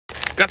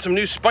Got some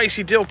new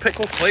spicy dill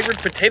pickle flavored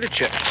potato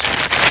chips.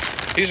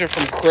 These are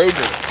from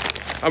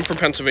Kroger. I'm from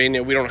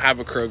Pennsylvania. We don't have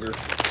a Kroger.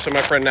 So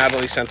my friend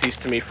Natalie sent these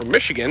to me from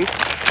Michigan.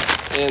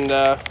 And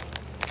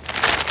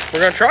we're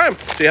going to try them,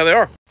 see how they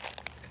are.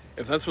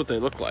 If that's what they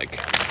look like,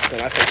 then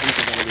I think these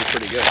are going to be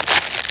pretty good.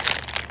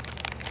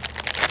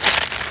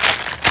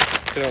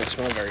 They don't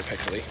smell very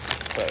pickly,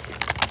 but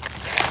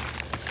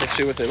let's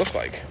see what they look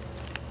like.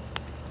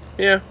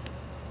 Yeah,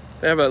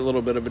 they have a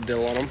little bit of a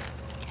dill on them.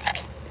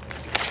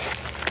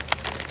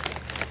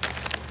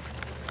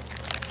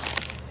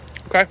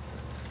 Okay.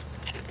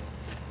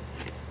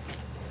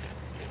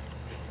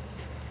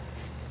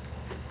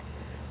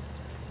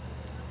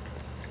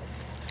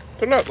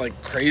 They're not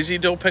like crazy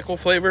dill pickle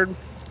flavored.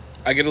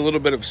 I get a little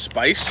bit of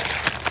spice.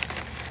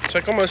 It's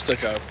like almost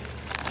like a...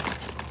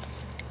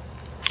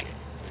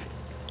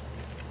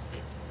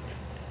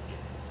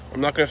 I'm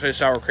not going to say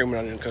sour cream and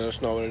onion because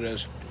that's not what it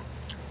is.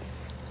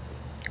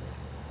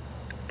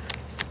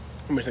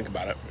 Let me think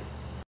about it.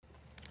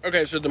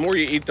 Okay, so the more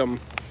you eat them,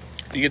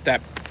 you get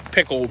that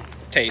pickle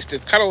taste.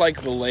 It's kind of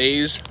like the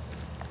Lay's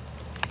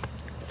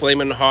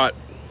Flamin' Hot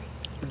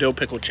dill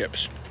pickle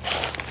chips.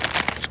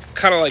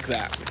 Kind of like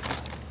that.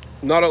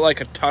 Not like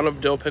a ton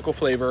of dill pickle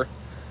flavor.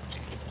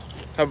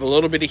 Have a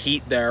little bit of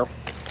heat there.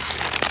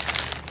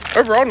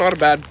 Overall, not a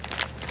bad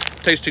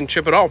tasting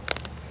chip at all.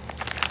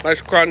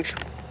 Nice crunch.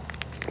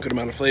 Good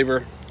amount of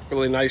flavor.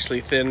 Really nicely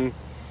thin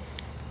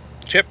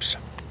chips.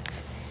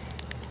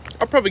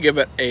 I'll probably give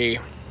it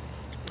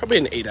probably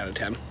an 8 out of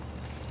 10.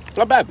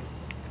 Not bad.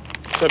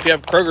 So if you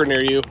have Kroger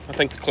near you, I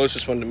think the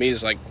closest one to me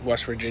is like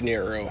West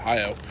Virginia or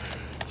Ohio.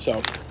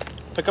 So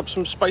pick up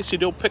some spicy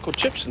dill pickle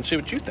chips and see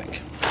what you think.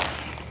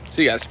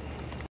 See you guys.